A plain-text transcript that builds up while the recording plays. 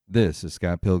This is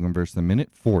Scott Pilgrim vs. the Minute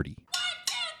 40.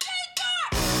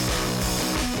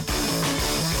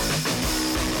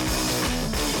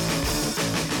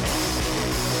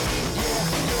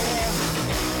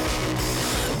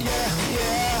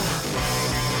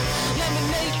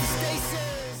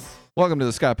 Welcome to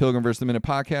the Scott Pilgrim vs. the Minute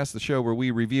podcast, the show where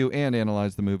we review and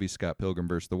analyze the movie Scott Pilgrim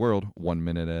vs. the World 1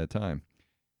 minute at a time.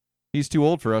 He's too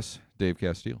old for us, Dave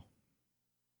Castile.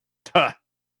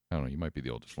 I don't know, you might be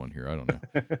the oldest one here, I don't know.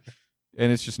 And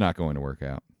it's just not going to work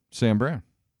out. Sam Brown.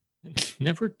 It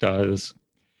never does.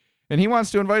 And he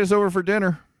wants to invite us over for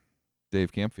dinner,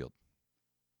 Dave Campfield.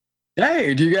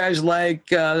 Hey, do you guys like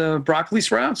broccoli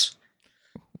sprouts?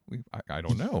 I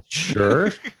don't know.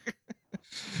 Sure.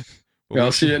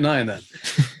 I'll see you at 9 then.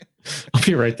 I'll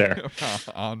be right there.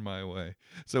 On my way.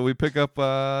 So we pick up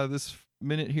this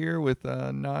minute here with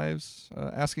Knives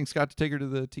asking Scott to take her to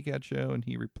the TCAD show, and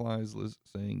he replies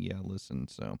saying, yeah, listen.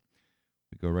 So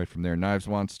we go right from there. Knives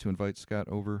wants to invite Scott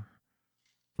over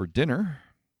for dinner,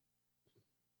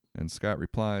 and Scott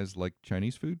replies, like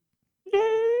Chinese food?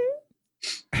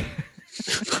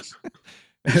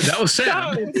 That was Sam.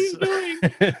 What are you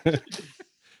doing?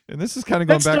 And this is kind of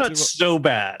going That's back not to... so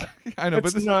bad. I know,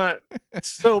 but It's not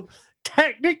so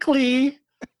technically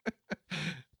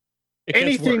It gets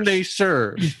anything worse. they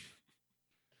serve.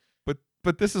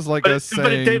 But this is like us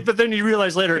saying... But then you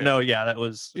realize later, no, yeah, that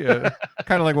was Yeah,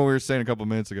 kind of like what we were saying a couple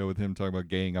minutes ago with him talking about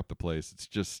gaying up the place. It's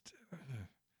just...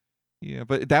 Yeah,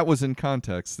 but that was in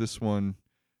context. This one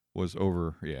was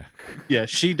over, yeah. yeah.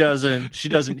 She doesn't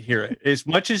hear it as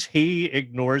much as he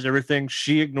ignores everything.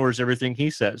 She ignores everything he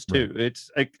says too. Right.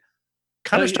 It's like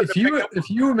kind of If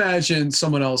you imagine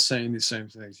someone else saying these same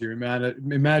things, you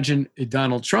imagine a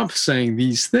Donald Trump saying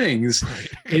these things,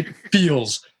 it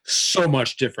feels so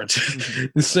much different.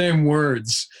 The same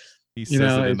words. He says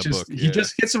it in the book. He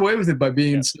just gets away with it by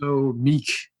being so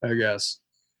meek, I guess.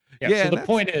 Yeah, so the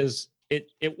point is,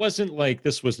 it wasn't like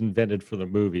this was invented for the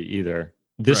movie either.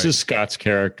 This is Scott's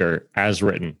character as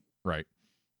written. Right.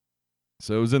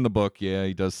 So it was in the book. Yeah,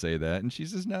 he does say that. And she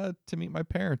says, no, to meet my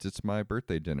parents. It's my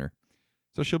birthday dinner.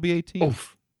 So she'll be 18.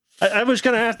 Oof. I was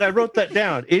going to ask, I wrote that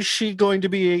down. Is she going to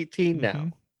be 18 now? Mm-hmm.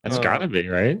 That's got to be,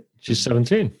 right? She's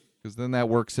 17. Because then that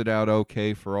works it out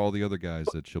okay for all the other guys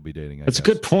that she'll be dating. That's a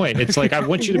good point. It's like, I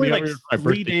want you to be like over my 3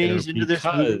 birthday days into this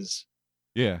movie. because...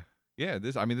 Yeah. Yeah.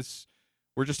 This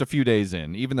we're just a few days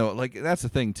in, even though, like, that's the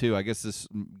thing too. I guess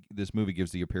this movie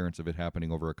gives the appearance of it happening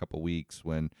over a couple weeks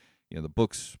when, the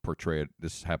books portray it.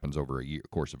 This happens over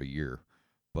course of a year.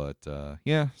 But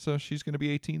yeah, so she's going to be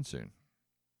 18 soon,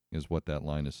 is what that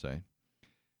line is saying.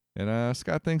 And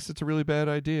Scott thinks it's a really bad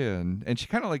idea, and she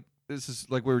kind of like, this is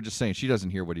like we were just saying, she doesn't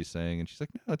hear what he's saying, and she's like,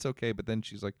 no, it's okay. But then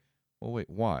she's like, well, wait,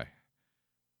 why?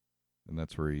 And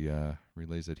that's where he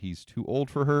relays that he's too old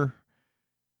for her.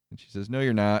 And she says, no,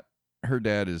 you're not. Her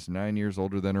dad is 9 years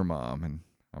older than her mom. And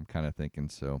I'm kind of thinking,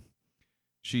 so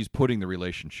she's putting the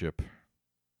relationship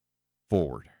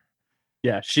forward.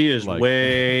 Yeah, she is Like,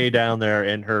 way down there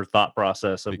in her thought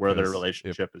process of where their because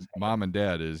relationship is. Mom and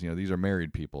dad is, these are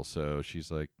married people. So she's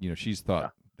like, she's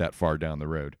thought that far down the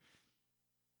road.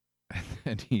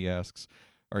 And he asks,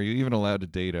 are you even allowed to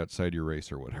date outside your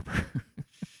race or whatever?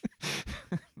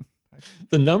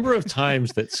 The number of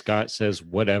times that Scott says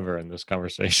whatever in this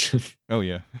conversation. Oh,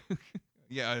 yeah.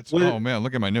 Yeah. Oh, man,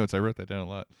 look at my notes. I wrote that down a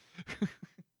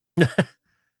lot.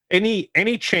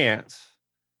 Any chance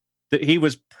that he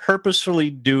was purposefully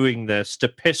doing this to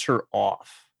piss her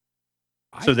off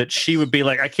so that she would be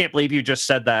like, I can't believe you just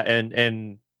said that,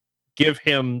 and give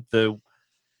him the...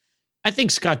 I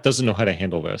think Scott doesn't know how to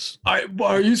handle this.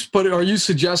 Are you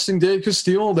suggesting, Dave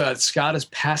Castile, that Scott is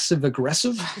passive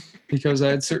aggressive? Because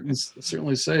I'd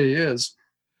certainly say he is.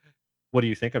 What do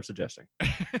you think I'm suggesting?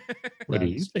 What do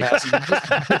you think?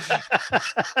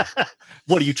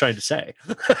 What are you trying to say?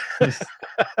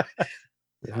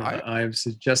 I'm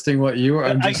suggesting what you are.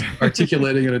 I'm just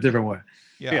articulating it in a different way.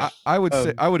 Yeah. I would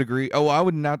say, I would agree. Oh,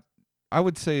 I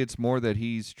would say it's more that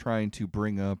he's trying to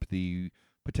bring up the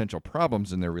potential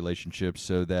problems in their relationship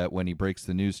so that when he breaks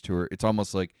the news to her, it's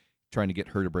almost like trying to get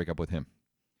her to break up with him.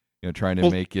 Trying to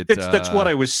make it... That's what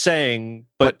I was saying,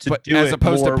 but to do as it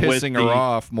opposed to more pissing with her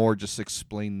off, more just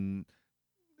explain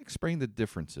the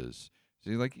differences. So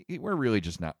like, we're really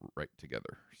just not right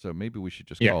together. So maybe we should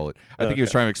just call it. I think he was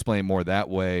trying to explain more that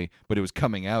way, but it was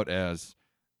coming out as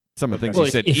some of the things he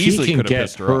said easily could have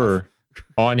pissed her off.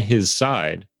 On his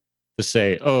side to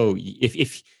say, oh,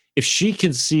 if she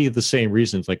can see the same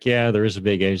reasons, like, yeah, there is a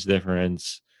big age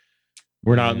difference.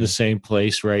 We're not in the same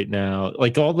place right now.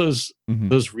 Like all those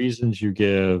reasons you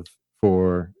give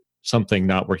for something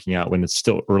not working out when it's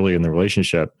still early in the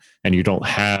relationship and you don't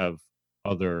have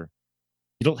other.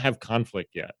 You don't have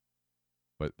conflict yet.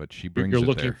 But she You're, brings you're it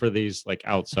looking there. for these like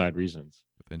outside reasons.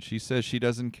 But then she says she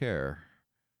doesn't care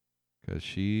because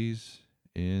she's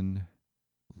in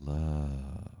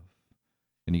love.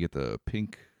 And you get the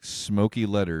pink smoky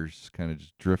letters kind of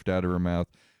just drift out of her mouth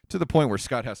to the point where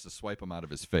Scott has to swipe them out of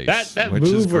his face. That which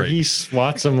is move where great. he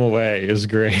swats them away is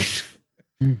great.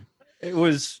 It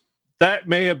was that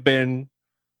may have been,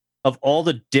 of all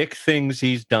the dick things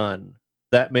he's done,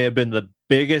 that may have been the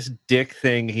biggest dick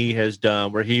thing he has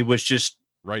done, where he was just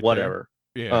right whatever.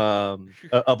 there. Yeah.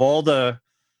 Of all the,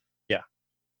 yeah,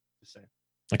 just saying.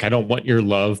 Like, I don't want your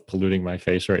love polluting my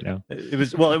face right now. It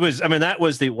was. I mean, that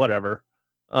was the whatever.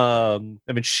 I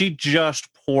mean, she just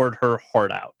poured her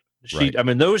heart out. Right. I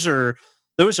mean, those are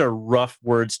rough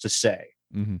words to say.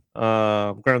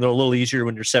 Mm-hmm. Granted, they're a little easier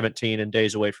when you're 17 and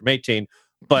days away from 18,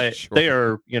 but Sure. they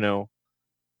are, you know.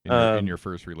 In your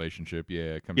first relationship,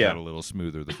 it comes Yeah. out a little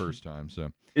smoother the first time.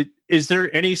 So, Is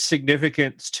there any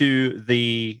significance to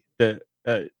the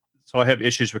so I have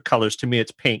issues with colors. To me,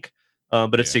 it's pink,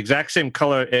 but it's the exact same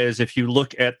color as if you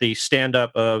look at the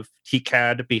stand-up of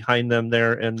TCAD behind them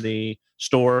there in the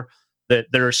store. That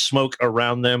there's smoke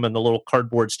around them and the little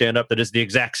cardboard stand-up that is the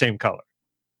exact same color.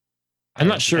 I'm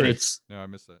not sure it's. no, I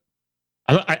missed that.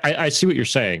 I see what you're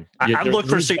saying. I look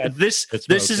for this.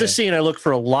 This is a scene I look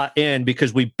for a lot in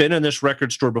because we've been in this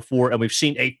record store before and we've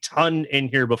seen a ton in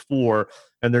here before,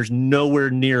 and there's nowhere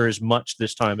near as much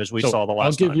this time as we saw the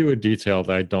last time. I'll give you a detail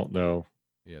that I don't know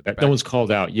Yeah, that no one's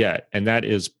called out yet, and that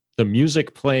is the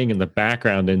music playing in the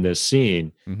background in this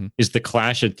scene is the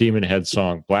Clash at Demon Head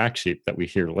song "Black Sheep" that we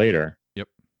hear later. Yep.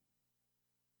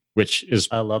 Which is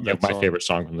I love that my song. favorite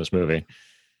song from this movie.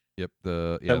 Yep.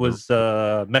 That was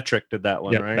Metric did that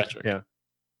one, right? Metric. Yeah.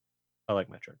 I like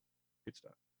Metric. Good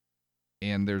stuff.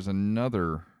 And there's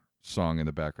another song in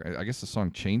the background. I guess the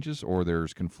song changes, or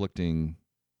there's conflicting.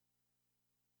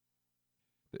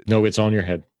 No, it's on your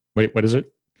head. Wait, what is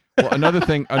it? Well,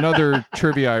 another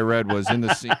trivia I read was in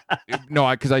the scene. No,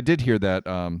 because I did hear that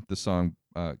the song,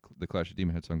 the Clash of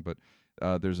Demon Head song, but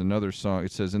there's another song.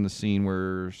 It says in the scene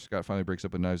where Scott finally breaks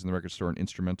up with Knives in the record store, an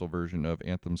instrumental version of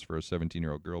Anthems for a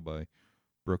 17-year-old Girl by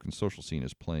Broken Social Scene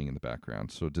is playing in the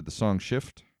background. So did the song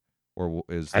shift, or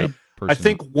is that person? I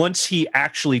think once he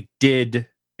actually did,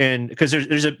 and because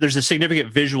there's a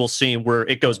significant visual scene where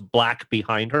it goes black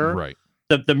behind her. Right.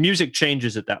 The music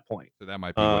changes at that point. So that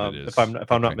might be what it is.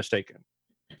 If I'm not mistaken.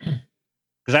 Because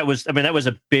that was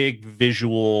a big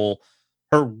visual.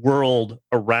 Her world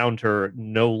around her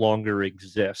no longer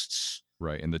exists.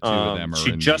 Right, and the two of them are.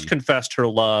 She just confessed her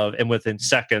love, and within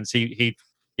seconds, he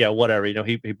whatever,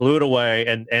 he blew it away,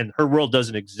 and her world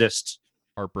doesn't exist.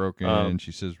 Heartbroken.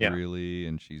 She says, "Really,"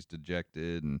 and she's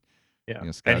dejected, and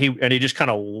and he just kind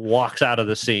of walks out of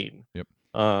the scene. Yep.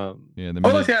 I'd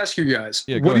like to ask you guys,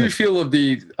 what do you feel of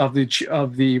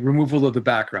the removal of the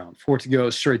background for it to go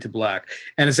straight to black?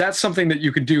 And is that something that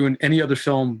you could do in any other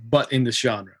film but in this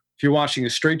genre? If you're watching a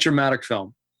straight dramatic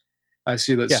film, I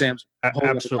see that Sam's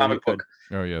holding the comic book.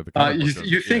 Oh yeah, the comic book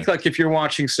you think like if you're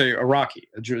watching, say, a Rocky,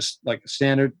 just like a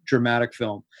standard dramatic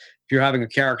film, if you're having a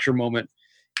character moment,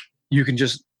 you can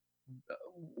just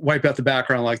wipe out the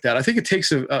background like that. I think it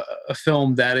takes a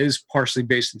film that is partially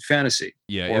based in fantasy.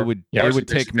 Yeah, it would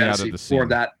take me out of the scene for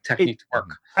that technique to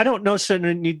work. I don't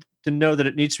necessarily need to know that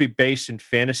it needs to be based in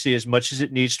fantasy as much as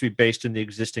it needs to be based in the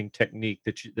existing technique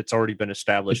that's already been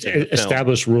established.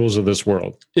 Established rules of this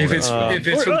world. If it's from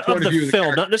the point of view of the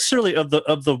film, not necessarily of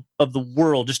the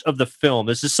world, just of the film.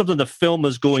 This is something the film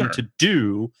is going to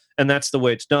do, and that's the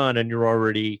way it's done. And you're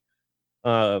already,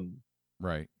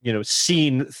 right,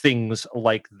 seen things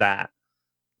like that.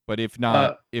 But if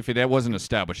not, if it wasn't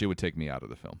established, it would take me out of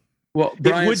the film. Well,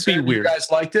 Brian, it would be weird. You guys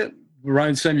liked it.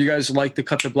 Ryan, Sam, you guys like to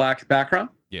cut the black background?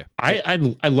 Yeah,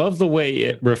 I love the way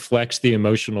it reflects the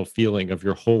emotional feeling of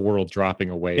your whole world dropping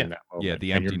away in that moment. Yeah,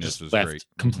 the emptiness was left great.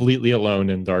 Completely alone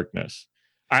in darkness.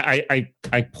 I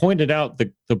pointed out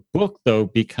the book though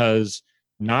because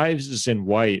Knives is in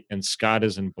white and Scott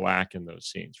is in black in those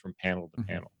scenes from panel to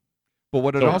panel. But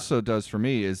what it also does for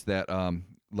me is that,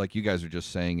 like you guys are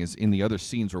just saying, is in the other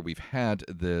scenes where we've had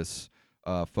this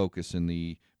focus in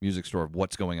the music store of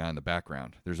what's going on in the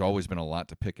background. There's always been a lot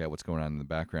to pick at what's going on in the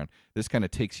background. This kind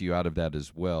of takes you out of that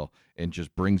as well and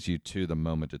just brings you to the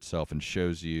moment itself and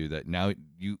shows you that now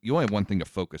you only have one thing to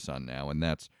focus on now, and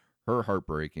that's her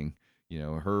heartbreaking.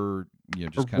 Her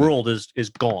just her world is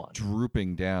gone,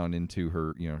 drooping down into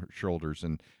her her shoulders,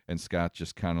 and Scott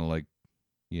just kind of like,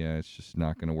 yeah, it's just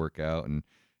not going to work out, and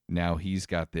now he's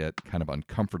got that kind of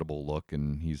uncomfortable look,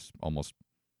 and he's almost,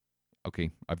 okay,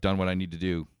 I've done what I need to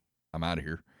do. I'm out of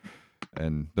here.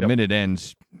 And the minute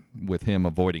ends with him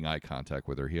avoiding eye contact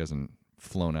with her. He hasn't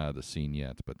flown out of the scene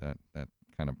yet, but that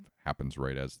kind of happens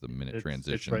right as the minute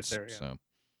transitions. It's right there, yeah. So,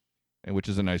 and which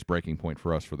is a nice breaking point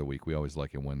for us for the week. We always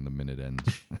like it when the minute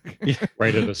ends.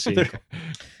 Right at the scene.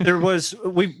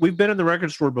 We've been in the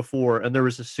record store before, and there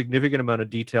was a significant amount of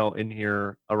detail in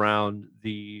here around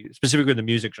specifically the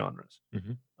music genres.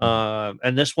 Mm-hmm.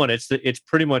 And this one, it's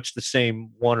pretty much the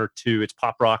same one or two. It's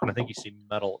pop rock, and I think you see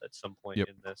metal at some point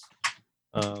in this.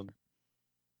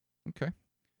 Okay.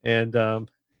 And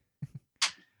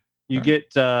you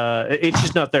get it's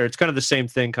just not there. It's kind of the same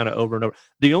thing, kind of over and over.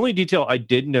 The only detail I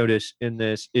did notice in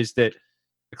this is that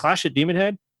the Clash at Demon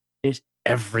Head is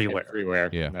everywhere.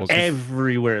 Yeah. Well,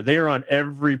 everywhere. They are on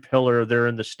every pillar. They're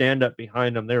in the stand up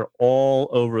behind them. They're all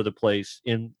over the place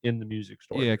in the music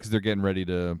store. Yeah, because they're getting ready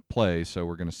to play, so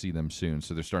we're going to see them soon.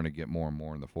 So they're starting to get more and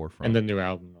more in the forefront. And the new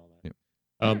album and all that.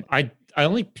 Yep. I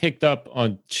only picked up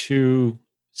on 2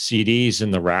 CDs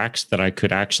in the racks that I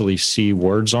could actually see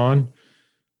words on.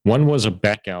 One was a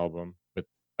Beck album with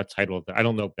a title I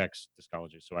don't know Beck's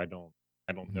discography, so I don't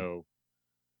know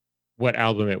what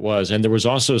album it was. And there was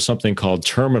also something called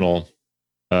Terminal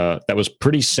that was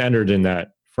pretty centered in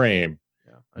that frame.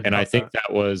 Yeah, I think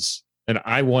that was, and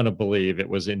I want to believe it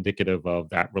was indicative of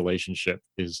that relationship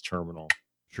is Terminal.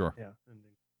 Sure.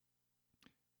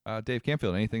 Yeah. Dave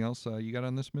Canfield, anything else you got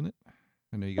on this minute?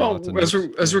 I know you got lots of as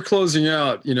notes. we're closing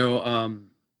out,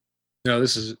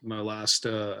 this is my last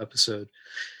episode,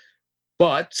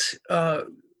 but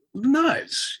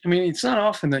Knives. I mean, it's not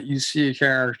often that you see a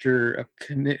character,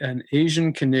 an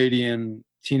Asian Canadian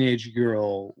teenage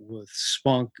girl with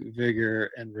spunk, vigor,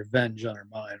 and revenge on her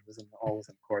mind within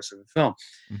the course of the film.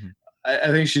 Mm-hmm. I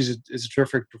think it's a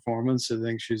terrific performance. I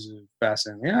think she's a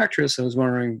fascinating actress. I was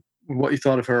wondering what you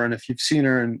thought of her and if you've seen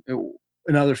her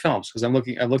in other films, because I looked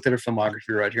at her filmography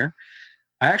right here.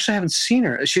 I actually haven't seen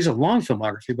her. She's a long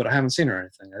filmography, but I haven't seen her in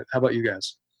anything. How about you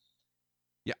guys?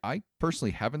 Yeah, I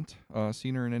personally haven't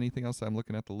seen her in anything else. I'm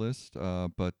looking at the list,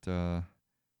 but no,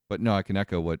 I can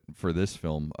echo what for this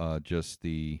film, just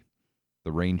the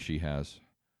range she has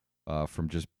from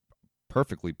just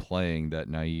perfectly playing that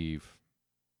naive,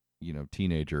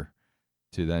 teenager,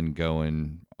 to then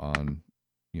going on,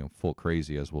 full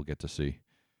crazy, as we'll get to see,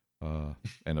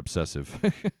 and obsessive.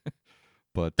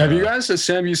 But have you guys?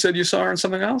 Sam, you said you saw her in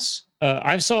something else.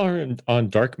 I saw her on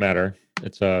Dark Matter.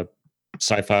 It's a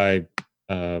sci-fi.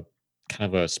 Kind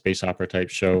of a space opera type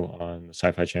show on the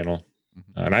Sci-Fi Channel,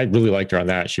 and I really liked her on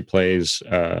that. She plays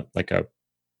like a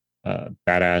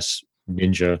badass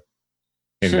ninja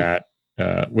in that,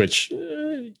 which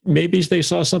maybe they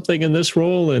saw something in this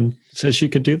role and said she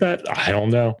could do that. I don't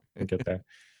know. I get that.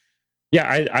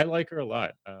 Yeah, I like her a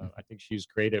lot. I think she's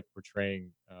great at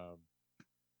portraying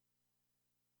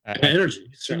energy,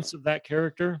 sense of that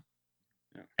character.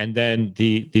 And then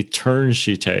the turns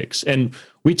she takes. And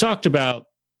we talked about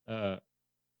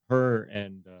her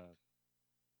and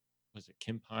was it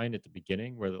Kim Pine at the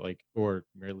beginning, where or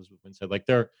Mary Elizabeth Winstead,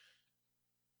 they're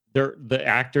the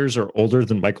actors are older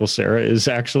than Michael Cera is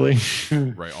actually.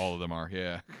 Right, all of them are.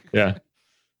 Yeah.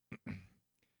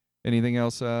 Anything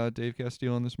else, Dave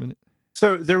Castillo, on this minute?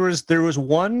 So there was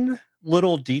one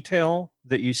little detail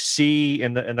that you see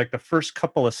in the first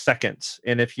couple of seconds,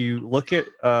 and if you look at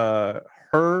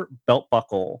her belt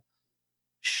buckle,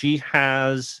 she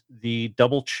has the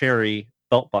double cherry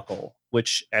belt buckle,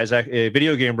 which as a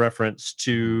video game reference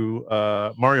to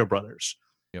Mario Brothers.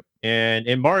 Yep. And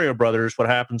in Mario Brothers, what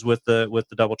happens with the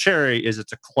double cherry is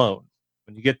it's a clone.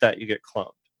 When you get that, you get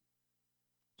cloned.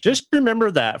 Just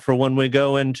remember that for when we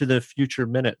go into the future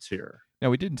minutes here. Now,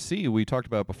 we talked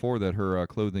about before that her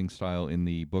clothing style in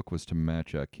the book was to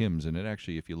match Kim's, and it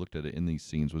actually, if you looked at it in these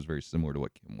scenes, was very similar to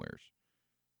what Kim wears.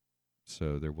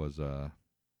 So there was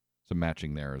some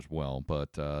matching there as well. But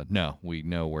no, we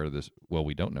know where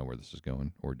we don't know where this is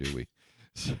going, or do we?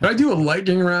 Can I do a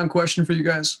lightning round question for you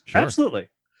guys? Sure. Absolutely.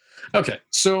 Okay,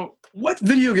 so what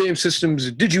video game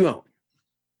systems did you own?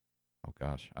 Oh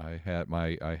gosh, I had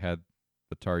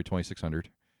the Atari 2600,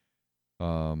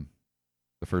 the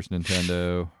first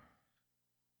Nintendo,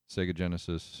 Sega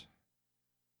Genesis,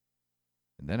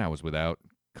 and then I was without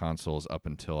consoles up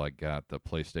until I got the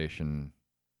PlayStation.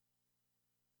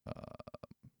 The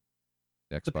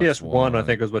Xbox The PS1, One, I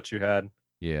think, is what you had.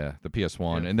 Yeah, the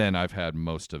PS1, and then I've had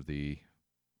most of the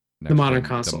next modern gen,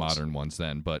 consoles, the modern ones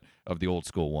then, but of the old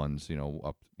school ones,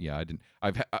 I didn't.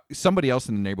 Somebody else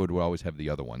in the neighborhood would always have the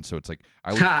other one, so it's like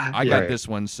I got this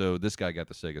one, so this guy got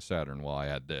the Sega Saturn while I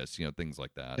had this, things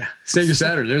like that. Yeah. Sega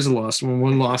Saturn, there's a lost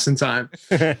one lost in time.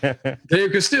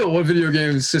 Dave Castile, what video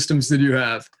game systems did you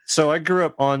have? So I grew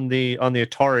up on the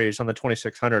Ataris, on the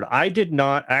 2600. I did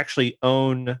not actually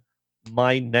own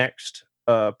my next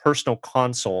personal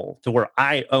console to where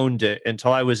I owned it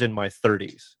until I was in my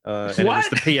 30s, and it was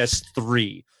the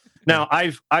PS3. Now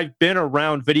I've been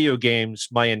around video games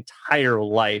my entire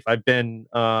life. I've been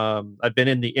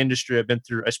in the industry.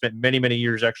 I spent many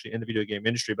years actually in the video game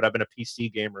industry, but I've been a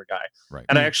PC gamer guy. Right.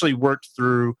 And I actually worked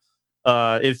through.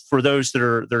 If for those that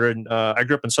are in, I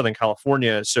grew up in Southern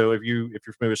California. So if you're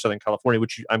familiar with Southern California,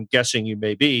 which I'm guessing you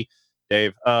may be,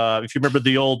 Dave, if you remember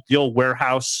the old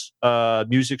warehouse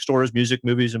music stores, music,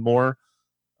 movies, and more.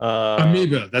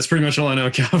 Amoeba. That's pretty much all I know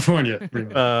in California.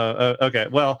 Okay.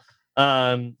 Well,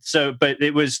 but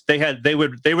they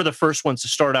were the first ones to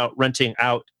start out renting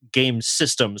out game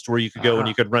systems where you could go and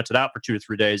you could rent it out for 2 or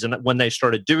 3 days. And when they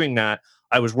started doing that,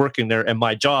 I was working there, and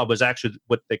my job was actually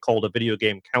what they called a video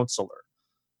game counselor,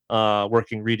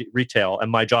 working retail.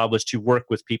 And my job was to work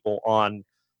with people on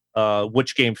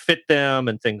which game fit them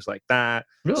and things like that.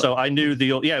 Really? So I knew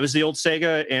it was the old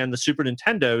Sega and the Super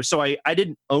Nintendo. So I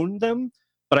didn't own them,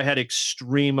 but I had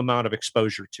extreme amount of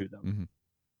exposure to them. Mm-hmm.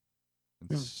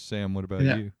 Sam, what about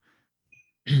you?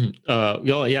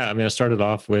 I started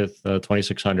off with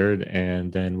 2600,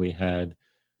 and then we had.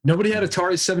 Nobody had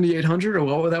Atari 7800, or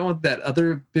what was that one? That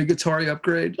other big Atari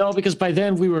upgrade? No, because by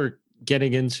then we were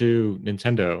getting into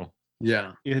Nintendo.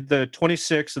 Yeah, you had the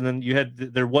 26, and then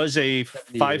there was a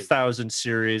 5000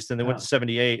 series, then they went to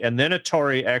 78, and then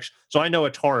Atari actually. So I know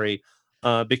Atari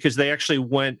because they actually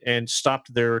went and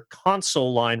stopped their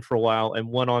console line for a while and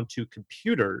went on to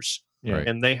computers. Right.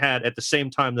 And they had at the same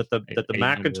time that the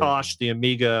Macintosh, the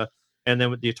Amiga, and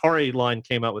then the Atari line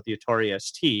came out with the Atari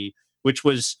ST, which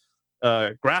was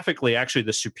graphically actually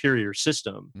the superior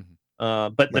system.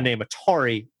 Mm-hmm. But the name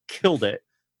Atari killed it.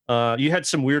 You had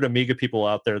some weird Amiga people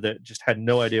out there that just had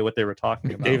no idea what they were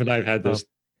talking about. Dave and I have had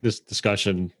this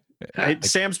discussion.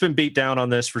 Sam's been beat down on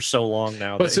this for so long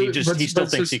now that he still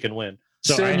thinks he can win.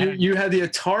 So Sam, you had the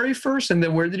Atari first, and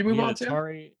then where did you move on to?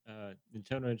 Atari,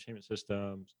 Nintendo Entertainment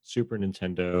System, Super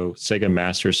Nintendo, Sega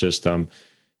Master System,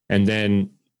 and then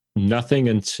nothing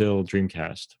until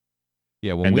Dreamcast.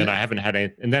 Yeah, then I haven't had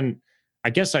any. And then I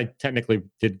guess I technically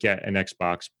did get an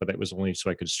Xbox, but it was only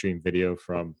so I could stream video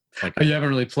from. You haven't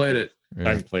really played it. Yeah. I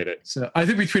haven't played it. So I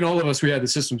think between all of us, we had the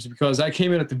systems because I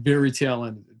came in at the very tail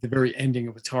end, the very ending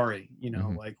of Atari.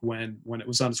 Like when it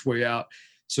was on its way out.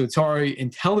 So Atari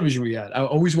and television we had. I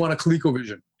always wanted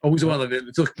ColecoVision. Always wanted it.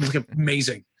 It looked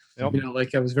amazing. Yep.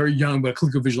 I was very young, but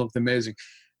ColecoVision looked amazing.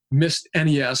 Missed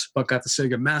NES, but got the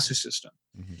Sega Master System.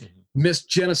 Mm-hmm. Missed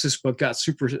Genesis, but got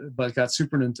Super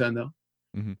Nintendo.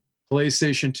 Mm-hmm.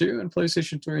 PlayStation 2 and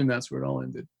PlayStation 3, and that's where it all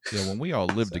ended. Yeah, when we all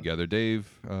lived together, Dave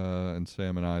and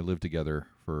Sam and I lived together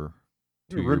for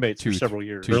roommates for several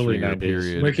years. Early 90s.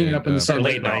 Period. Waking up in the same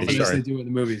late 90s, as they do in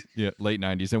the movies. Yeah, late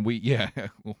 90s. And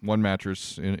one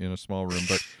mattress in a small room.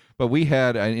 But we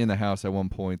had in the house at one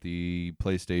point the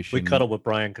PlayStation. We cuddled with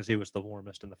Brian because he was the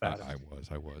warmest and the fattest.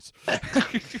 I was.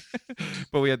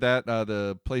 But we had that,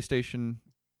 the PlayStation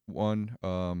 1,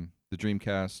 the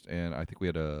Dreamcast, and I think we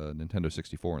had a Nintendo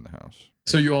 64 in the house.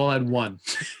 So you all had one.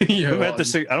 I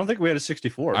don't think we had a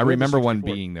 64. I remember one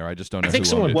being there. I just don't know. I think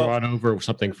someone brought over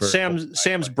something for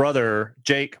Sam's brother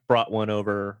Jake brought one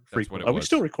over. Are we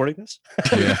still recording this?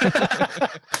 Yeah.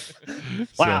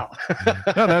 Wow.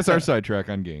 No, that's our sidetrack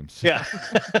on games. Yeah.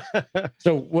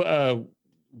 So,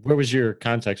 where was your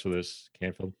context for this,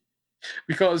 Canfield?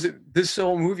 Because this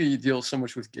whole movie deals so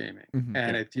much with gaming, mm-hmm.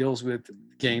 and it deals with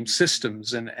game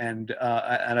systems, and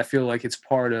I feel like it's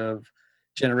part of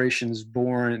generations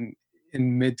born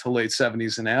in mid to late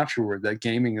 70s and afterward, that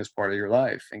gaming is part of your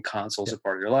life and consoles are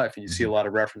part of your life, and you see a lot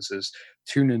of references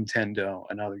to Nintendo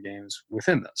and other games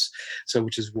within this. So,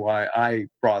 which is why I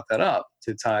brought that up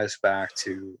to tie us back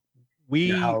to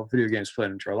how video games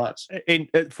played into our lives. And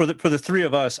for the three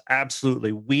of us,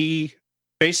 absolutely, we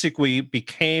basically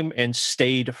became and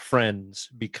stayed friends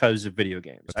because of video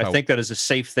games. I think that is a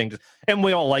safe thing and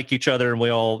we all like each other, and we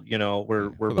all,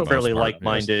 we're fairly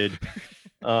like-minded,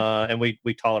 and we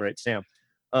tolerate Sam.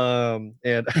 But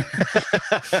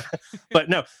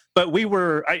we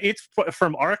were, it's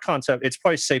from our concept, it's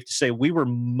probably safe to say we were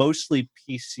mostly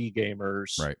PC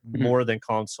gamers, right, more than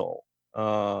console.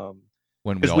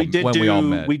 Because we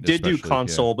did do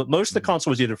console, but most of the console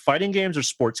was either fighting games or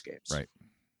sports games. Right.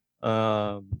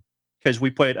 Because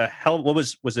we played what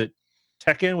was it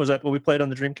Tekken. Was that what we played on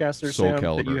the Dreamcast or Soul Sam,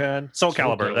 Calibur. that you had? Soul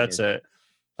Calibur, that's it.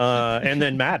 And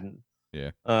then Madden.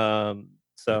 Yeah.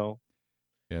 So.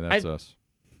 Yeah, that's us.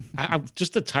 I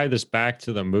just to tie this back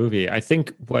to the movie, I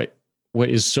think what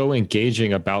is so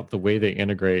engaging about the way they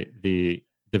integrate the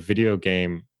video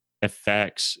game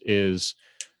effects is,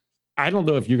 I don't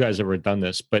know if you guys ever done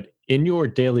this, but in your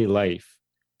daily life,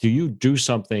 do you do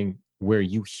something where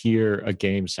you hear a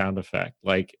game sound effect,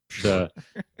 like the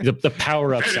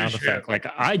power up sound effect? Like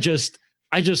I just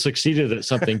succeeded at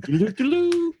something.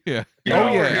 Yeah.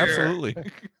 Oh yeah, absolutely.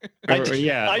 I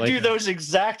do those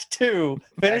exact two.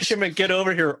 Finish him and get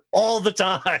over here all the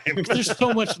time. There's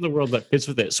so much in the world that fits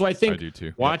with it. So I think I do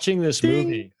too. watching this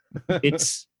movie,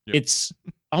 it's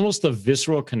almost a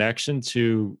visceral connection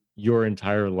to your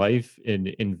entire life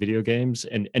in video games,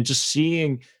 and just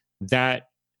seeing that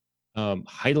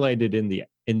highlighted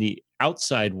in the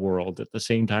outside world at the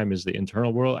same time as the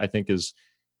internal world, I think is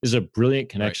a brilliant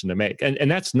connection to make. And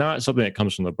that's not something that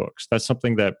comes from the books. That's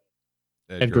something that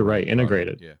Edgar Wright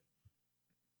integrated. Yeah.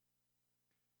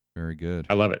 Very good.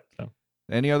 I love it. So.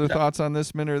 Any other thoughts on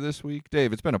this minute or this week?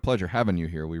 Dave, it's been a pleasure having you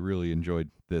here. We really enjoyed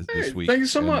this week. Thank you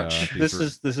so much. This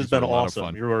has been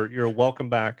awesome. You're welcome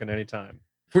back at any time.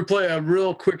 If we play a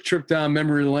real quick trip down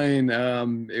memory lane,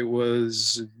 it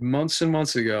was months and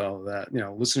months ago that,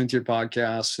 listening to your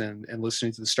podcasts and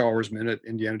listening to the Star Wars Minute,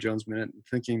 Indiana Jones Minute, and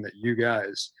thinking that you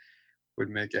guys would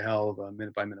make a hell of a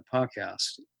minute by minute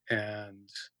podcast. And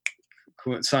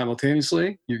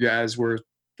simultaneously, you guys were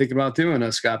thinking about doing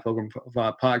a Scott Pilgrim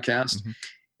podcast. Mm-hmm.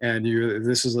 And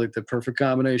this is like the perfect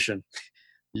combination.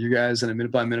 You guys in a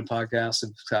minute by minute podcast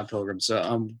of Scott Pilgrim. So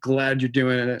I'm glad you're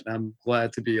doing it. I'm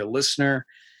glad to be a listener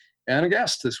and a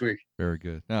guest this week. Very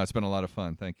good. No, it's been a lot of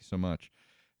fun. Thank you so much.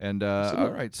 And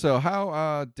all right. So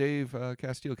how, Dave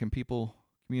Castile, can people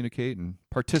communicate and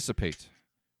participate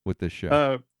with this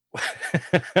show?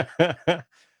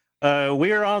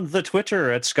 We are on the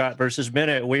Twitter at Scott versus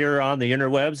Minute. We are on the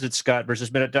interwebs at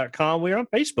scottversusminute.com. We are on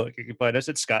Facebook. You can find us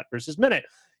at Scott versus Minute.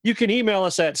 You can email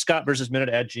us at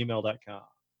scottversusminute@gmail.com.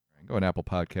 Go on Apple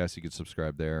Podcasts. You can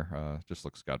subscribe there. Just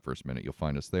look Scott Versus Minute. You'll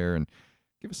find us there. And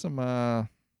give us some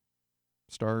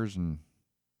stars and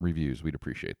reviews. We'd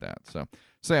appreciate that. So,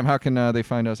 Sam, how can they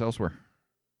find us elsewhere?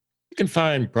 You can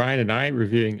find Brian and I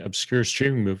reviewing obscure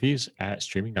streaming movies at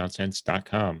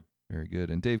streamingnonsense.com. Very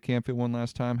good. And Dave Campfield, one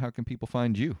last time, how can people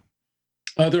find you?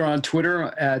 They're on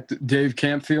Twitter at Dave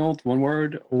Campfield, one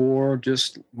word, or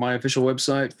just my official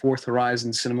website,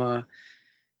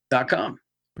 fourthhorizoncinema.com.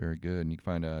 Very good. And you can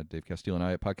find Dave Castile and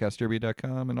I at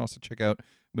podcastderby.com, and also check out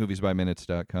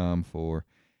moviesbyminutes.com for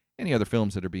any other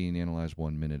films that are being analyzed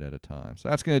 1 minute at a time. So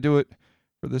that's going to do it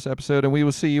for this episode, and we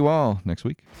will see you all next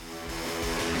week.